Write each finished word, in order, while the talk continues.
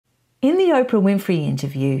In the Oprah Winfrey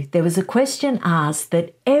interview, there was a question asked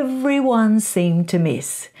that everyone seemed to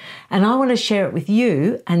miss, and I want to share it with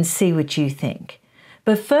you and see what you think.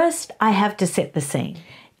 But first, I have to set the scene.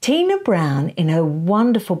 Tina Brown, in her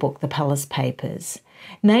wonderful book, The Palace Papers,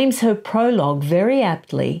 names her prologue very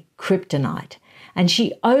aptly Kryptonite, and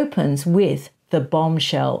she opens with the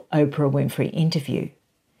bombshell Oprah Winfrey interview.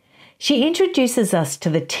 She introduces us to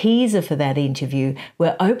the teaser for that interview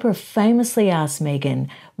where Oprah famously asked Meghan,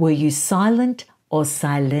 "Were you silent or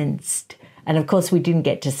silenced?" And of course, we didn't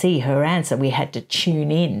get to see her answer. We had to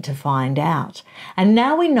tune in to find out. And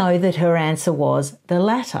now we know that her answer was the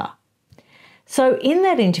latter. So in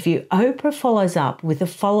that interview, Oprah follows up with a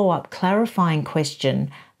follow-up clarifying question,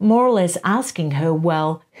 more or less asking her,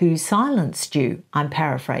 well, who silenced you? I'm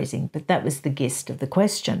paraphrasing, but that was the gist of the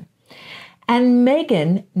question. And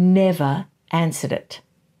Meghan never answered it.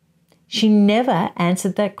 She never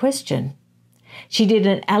answered that question. She did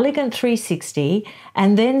an elegant 360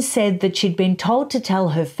 and then said that she'd been told to tell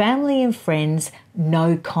her family and friends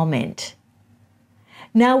no comment.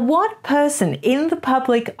 Now, what person in the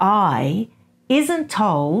public eye isn't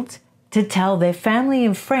told to tell their family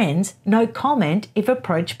and friends no comment if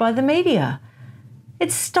approached by the media?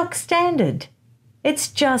 It's stock standard.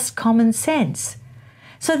 It's just common sense.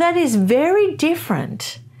 So that is very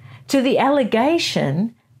different to the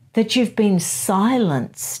allegation that you've been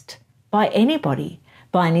silenced by anybody,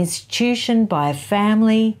 by an institution, by a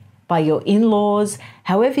family, by your in-laws,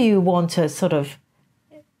 however you want to sort of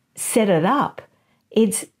set it up.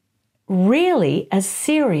 It's really a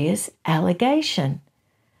serious allegation.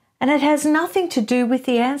 And it has nothing to do with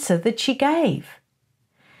the answer that she gave.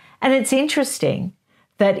 And it's interesting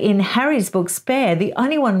that in Harry's book, Spare, the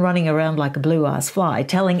only one running around like a blue-ass fly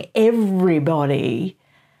telling everybody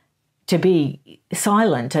to be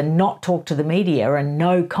silent and not talk to the media and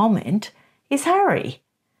no comment is Harry.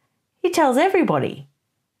 He tells everybody,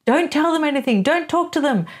 don't tell them anything, don't talk to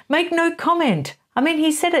them, make no comment. I mean,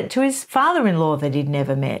 he said it to his father-in-law that he'd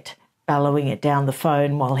never met, bellowing it down the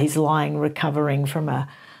phone while he's lying recovering from a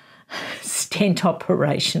stent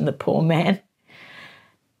operation, the poor man.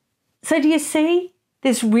 So do you see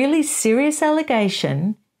this really serious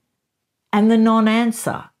allegation and the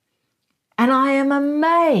non-answer? And I am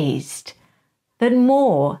amazed that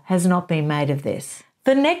more has not been made of this.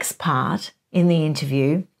 The next part in the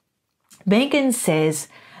interview, Meghan says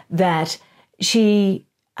that she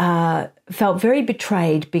felt very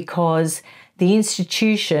betrayed because the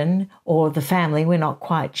institution or the family, we're not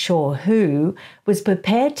quite sure who, was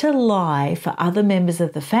prepared to lie for other members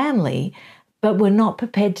of the family, but were not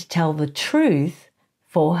prepared to tell the truth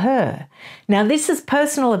for her. Now, this is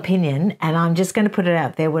personal opinion, and I'm just going to put it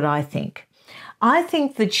out there what I think. I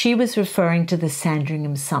think that she was referring to the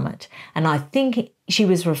Sandringham Summit, and I think she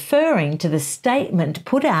was referring to the statement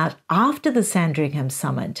put out after the Sandringham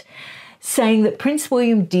Summit saying that Prince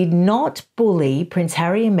William did not bully Prince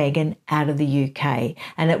Harry and Meghan out of the UK,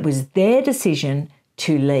 and it was their decision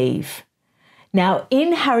to leave. Now,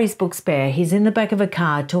 in Harry's book, Spare, he's in the back of a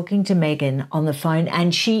car talking to Meghan on the phone,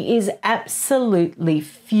 and she is absolutely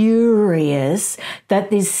furious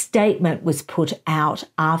that this statement was put out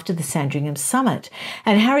after the Sandringham Summit.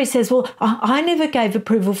 And Harry says, well, I never gave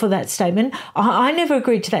approval for that statement. I never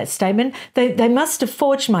agreed to that statement. They must have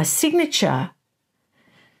forged my signature.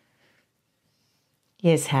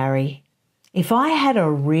 Yes, Harry, if I had a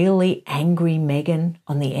really angry Meghan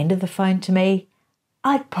on the end of the phone to me,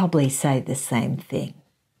 I'd probably say the same thing.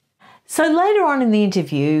 So later on in the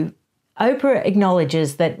interview, Oprah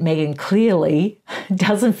acknowledges that Meghan clearly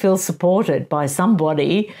doesn't feel supported by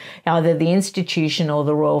somebody, either the institution or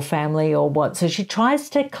the royal family or what. So she tries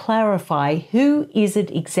to clarify who is it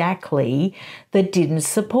exactly that didn't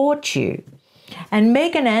support you. And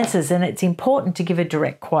Meghan answers, and it's important to give a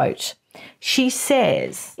direct quote. She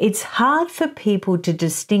says, it's hard for people to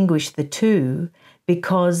distinguish the two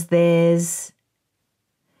because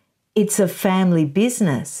it's a family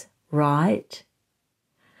business, right?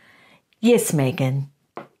 Yes, Meghan,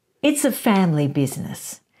 it's a family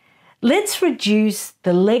business. Let's reduce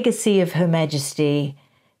the legacy of Her Majesty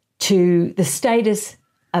to the status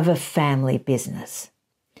of a family business.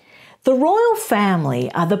 The royal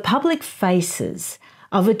family are the public faces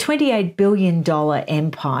of a $28 billion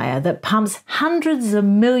empire that pumps hundreds of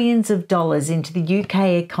millions of dollars into the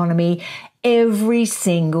UK economy every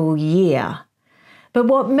single year. But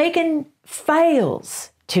what Meghan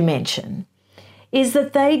fails to mention is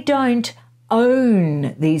that they don't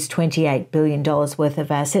own these $28 billion worth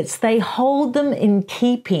of assets. They hold them in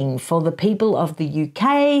keeping for the people of the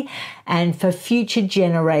UK and for future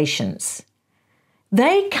generations.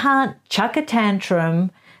 They can't chuck a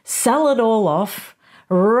tantrum, sell it all off,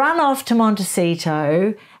 run off to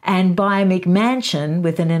Montecito and buy a McMansion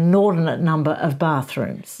with an inordinate number of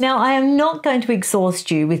bathrooms. Now, I am not going to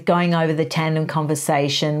exhaust you with going over the tandem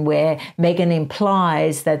conversation where Meghan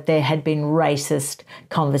implies that there had been racist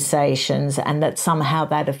conversations and that somehow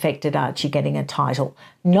that affected Archie getting a title.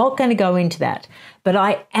 Not going to go into that, but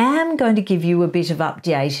I am going to give you a bit of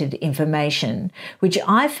updated information, which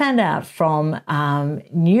I found out from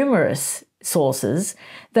numerous sources,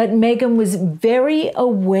 that Meghan was very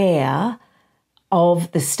aware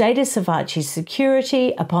of the status of Archie's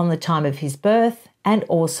security upon the time of his birth and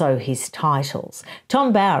also his titles.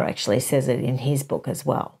 Tom Bauer actually says it in his book as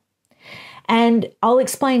well. And I'll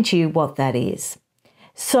explain to you what that is.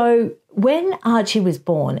 So when Archie was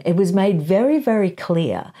born, it was made very, very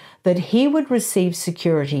clear that he would receive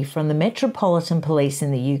security from the Metropolitan Police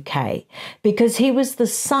in the UK because he was the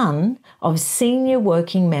son of senior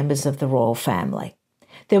working members of the royal family.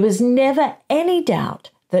 There was never any doubt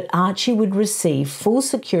that Archie would receive full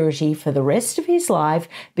security for the rest of his life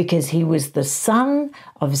because he was the son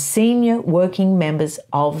of senior working members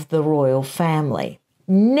of the royal family.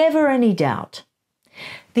 Never any doubt.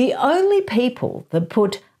 The only people that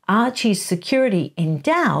put Archie's security in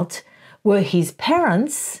doubt were his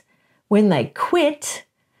parents when they quit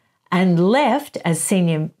and left as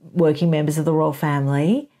senior working members of the royal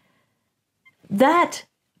family. That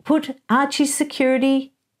put Archie's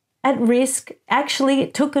security at risk. Actually,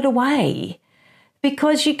 it took it away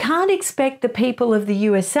because you can't expect the people of the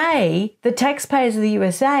USA, the taxpayers of the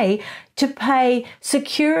USA, to pay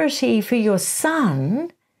security for your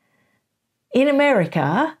son in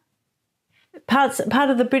America, part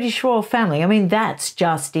of the British royal family. I mean, that's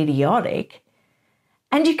just idiotic.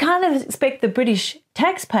 And you can't expect the British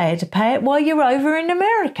taxpayer to pay it while you're over in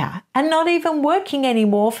America and not even working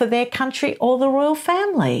anymore for their country or the royal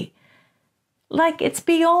family. Like, it's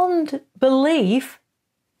beyond belief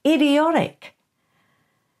idiotic.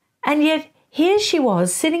 And yet here she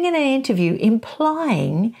was sitting in an interview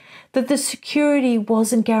implying that the security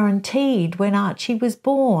wasn't guaranteed when Archie was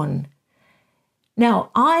born.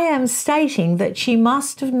 Now, I am stating that she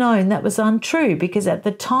must have known that was untrue because at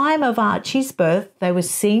the time of Archie's birth, they were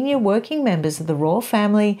senior working members of the royal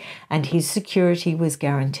family and his security was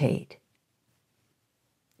guaranteed.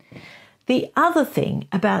 The other thing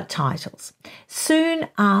about titles, soon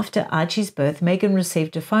after Archie's birth, Meghan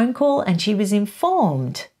received a phone call and she was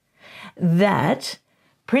informed that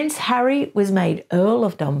Prince Harry was made Earl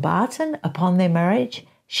of Dumbarton upon their marriage.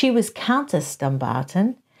 She was Countess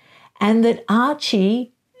Dumbarton, and that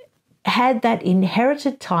Archie had that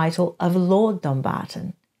inherited title of Lord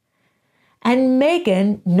Dumbarton. And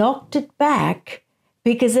Meghan knocked it back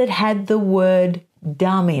because it had the word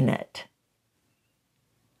dumb in it.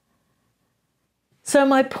 So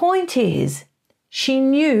my point is, she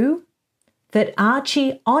knew that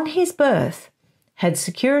Archie on his birth had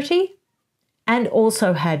security and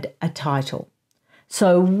also had a title.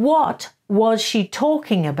 So what was she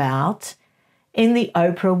talking about in the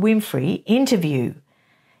Oprah Winfrey interview?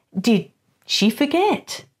 Did she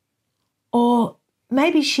forget? Or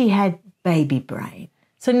maybe she had baby brain.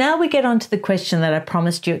 So now we get on to the question that I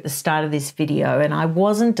promised you at the start of this video, and I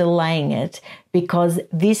wasn't delaying it because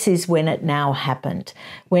this is when it now happened,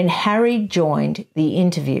 when Harry joined the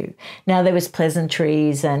interview. Now there was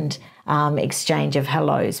pleasantries and exchange of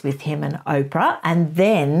hellos with him and Oprah, and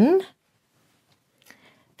then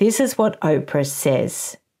this is what Oprah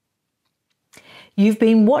says. "You've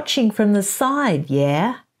been watching from the side,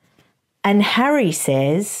 yeah?" And Harry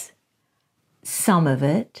says, "Some of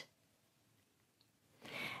it."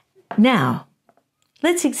 Now,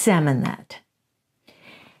 let's examine that.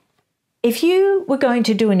 If you were going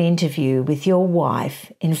to do an interview with your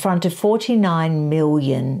wife in front of 49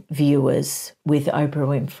 million viewers with Oprah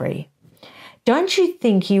Winfrey, don't you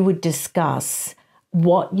think you would discuss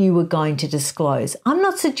what you were going to disclose? I'm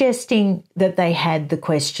not suggesting that they had the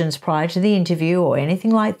questions prior to the interview or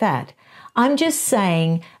anything like that. I'm just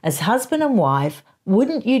saying, as husband and wife,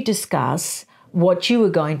 wouldn't you discuss what you were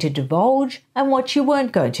going to divulge and what you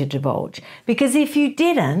weren't going to divulge? Because if you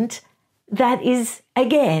didn't, that is,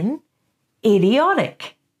 again,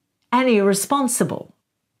 idiotic and irresponsible.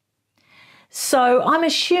 So I'm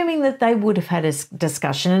assuming that they would have had a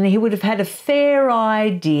discussion and he would have had a fair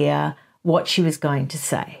idea what she was going to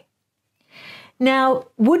say. Now,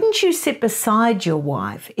 wouldn't you sit beside your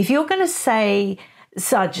wife if you're going to say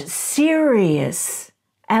such serious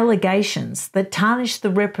allegations that tarnish the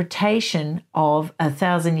reputation of a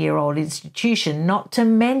 1,000-year-old institution, not to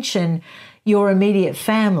mention your immediate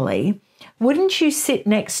family? Wouldn't you sit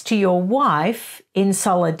next to your wife in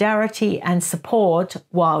solidarity and support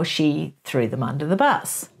while she threw them under the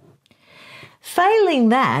bus? Failing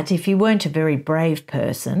that, if you weren't a very brave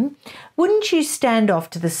person, wouldn't you stand off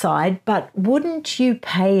to the side, but wouldn't you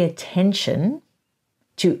pay attention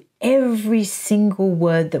to every single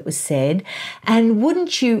word that was said? And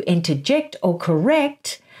wouldn't you interject or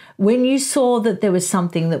correct when you saw that there was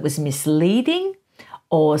something that was misleading,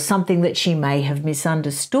 or something that she may have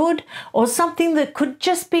misunderstood, or something that could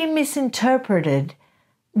just be misinterpreted?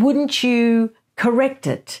 Wouldn't you correct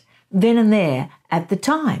it then and there at the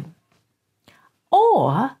time?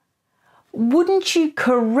 Or wouldn't you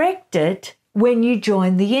correct it when you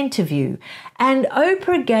joined the interview? And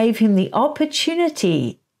Oprah gave him the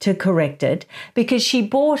opportunity to correct it because she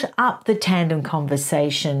brought up the tandem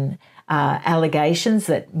conversation allegations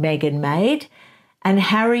that Meghan made, and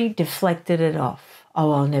Harry deflected it off.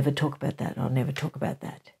 Oh, I'll never talk about that. I'll never talk about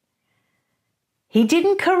that. He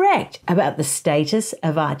didn't correct about the status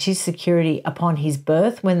of Archie's security upon his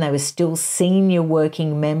birth when they were still senior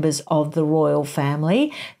working members of the royal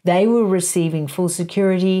family. They were receiving full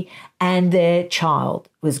security and their child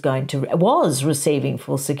was receiving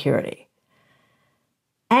full security.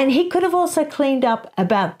 And he could have also cleaned up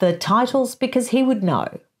about the titles because he would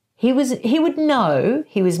know. He would know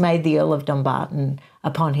he was made the Earl of Dumbarton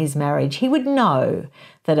upon his marriage. He would know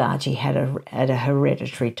that Archie had a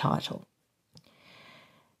hereditary title.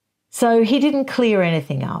 So he didn't clear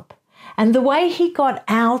anything up. And the way he got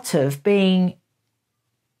out of being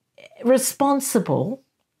responsible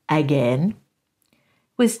again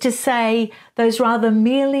was to say those rather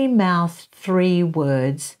mealy mouthed 3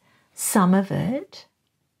 words, some of it.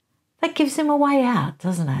 That gives him a way out,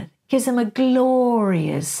 doesn't it? Gives him a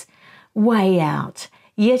glorious way out,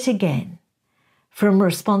 yet again, from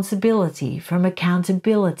responsibility, from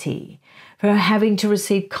accountability, from having to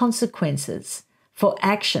receive consequences for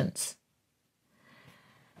actions.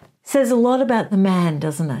 Says a lot about the man,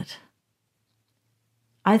 doesn't it?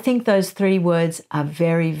 I think those 3 words are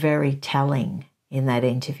very, very telling in that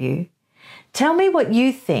interview. Tell me what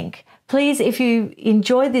you think. Please, if you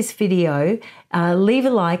enjoyed this video, leave a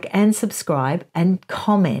like and subscribe and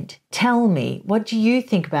comment. Tell me, what do you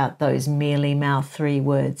think about those mealy mouthed 3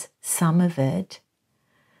 words? Some of it.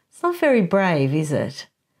 It's not very brave, is it?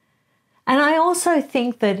 And I also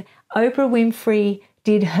think that Oprah Winfrey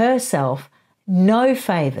did herself no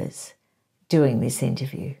favours doing this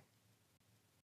interview.